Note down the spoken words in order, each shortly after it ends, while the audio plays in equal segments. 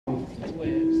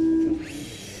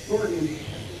Gordon,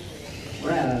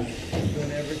 Raz,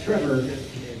 Trevor,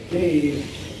 Dave,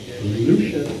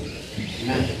 Lucius,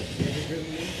 Matt.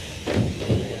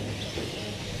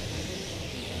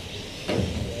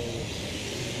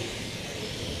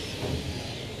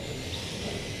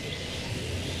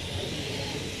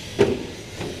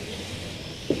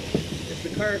 Is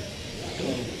the car,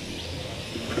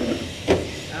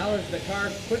 Al, is the car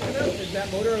quick enough? Is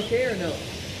that motor okay or no?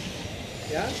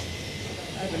 Yeah?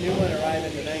 I have a new one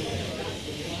arriving tonight.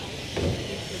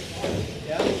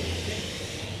 Yeah?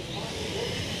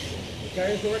 The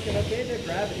car's working okay, the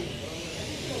gravity.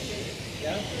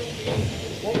 Yeah?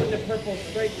 What would the purple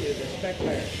stripe do, the spec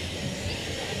tire?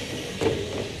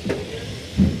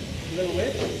 A little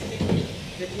width?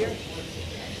 Stickier?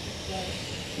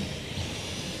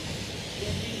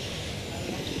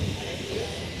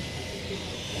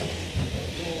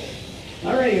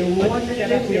 All right, 1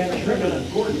 minute in, we have Trevor,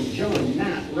 Gordon, John,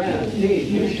 Matt, Raz,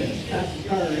 Dave, Lucius, fastest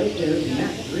car out there,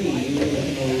 Matt Green.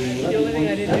 The only thing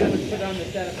I didn't do was put on the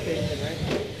setup station, right?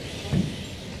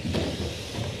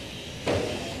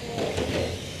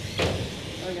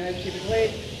 Come on guys, keep it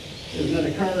late. There's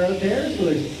another car out there, so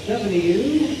there's 7 of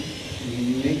you.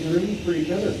 Making room for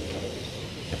each other.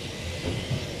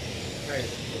 Alright.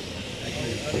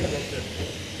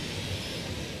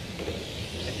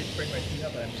 I did bring my feet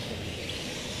up, but I'm just going to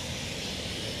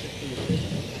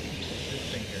this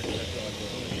thing here, that's all I go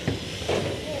over here.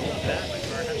 That, my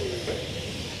car has to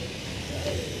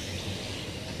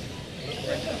look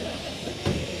right now.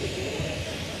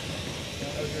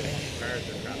 I was really cars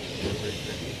are crap.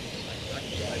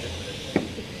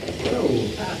 So,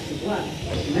 fastest lap,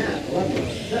 Matt,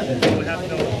 11.7. It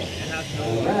has no.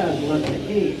 Raz,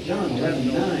 11.8. John,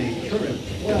 11.9. Trevor,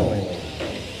 12.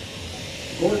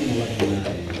 Gordon,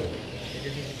 11.9. It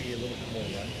just needs to be a little bit more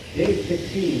run. Dave,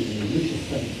 16. Lucius,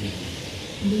 17.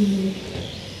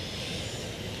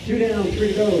 2 down, 3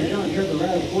 to go. John, Trevor,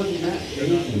 Raz, Gordon, Matt,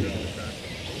 18.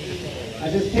 At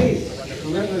this pace,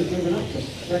 Trevor's moving up to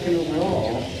second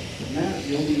overall. Matt,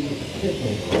 you'll be 5th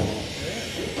overall.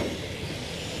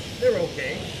 They're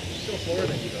okay. Still 4 of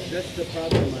them. That's the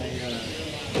problem. I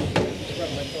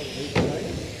told you.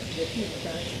 They keep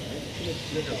tracking, right?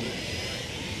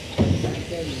 Back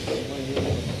then,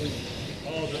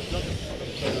 oh, there's nothing.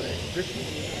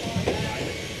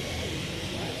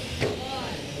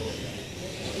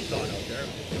 He's gone out there.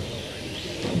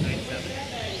 9-7.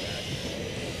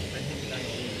 I think 19.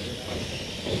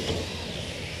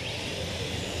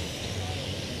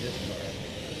 This car.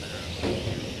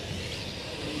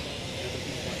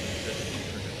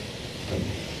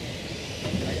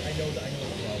 I know the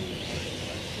problem.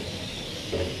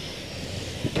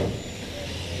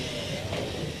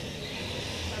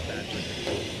 Not bad.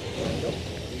 Nope.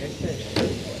 Like I said,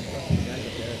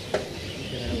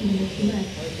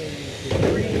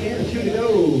 Three and 2 to go.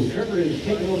 Trevor is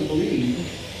taking over the lead.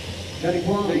 Johnny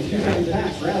Kwong, 2 seconds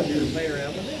back. Raz, you're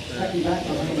second back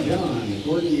behind John.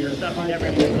 Gordon, you're 5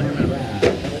 seconds behind Raz.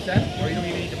 What's that? Or you don't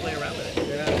even need to play around with it.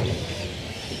 Yeah.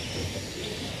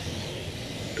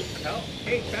 Hell,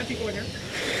 hey, fancy going here.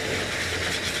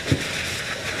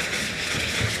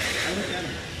 I looked at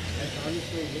him. I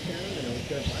honestly looked at him and I was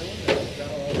going to buy one. That's not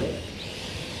all I wrote.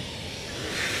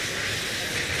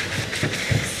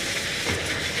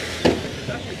 It's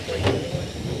actually quite good.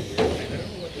 I don't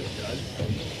know what this does.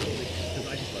 Because I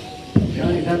just left it.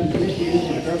 Johnny's having some issues.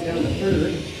 He broke down to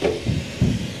 3rd.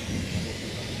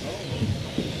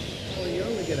 Oh, you're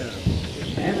only going to...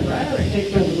 And Raz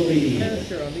takes over the lead.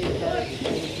 Canister on these cars is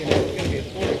going to be a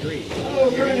 4 degrees. Oh,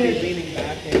 you're going to be goodness. leaning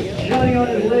back and Johnny on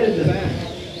his lid. back.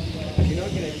 You're not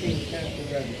going to change the canister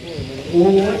right before.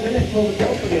 Well, 1 minute till the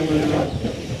top again when it's up.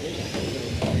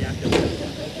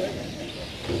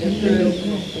 If there's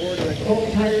cold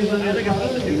tires on I the think I'm car,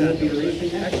 supposed to do you that. will be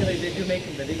racing next. Actually, they do make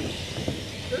them videos.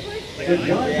 So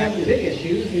John's having big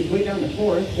issues. He's way down to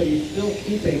 4th, but he's still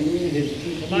keeping his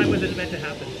TT. Why was it meant to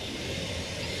happen?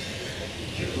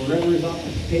 Trevor's off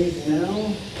the pace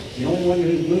now. The only one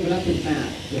who's moving up is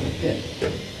Matt with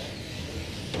 5th.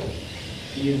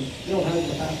 He still has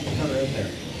the fastest car out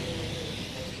there.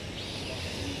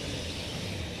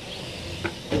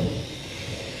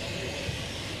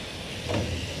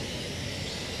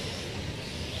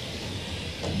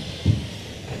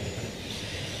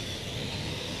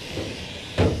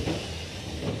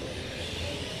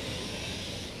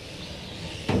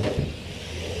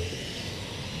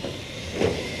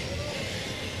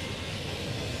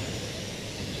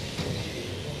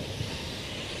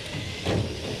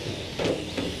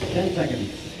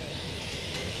 Seconds.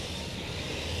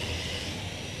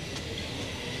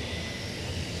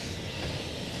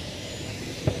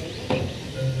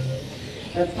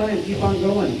 That's fine, keep on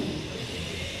going.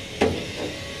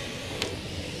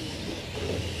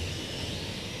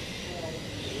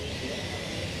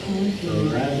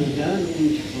 Raz is done,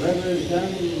 Trevor is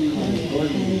done,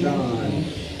 Gordon, John.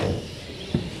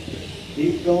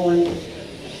 Keep going.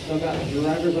 Still got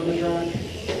drivers on the track.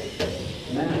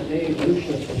 Matt, Dave,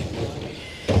 Lucius.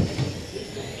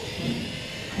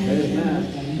 There's Matt.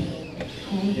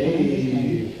 Dave.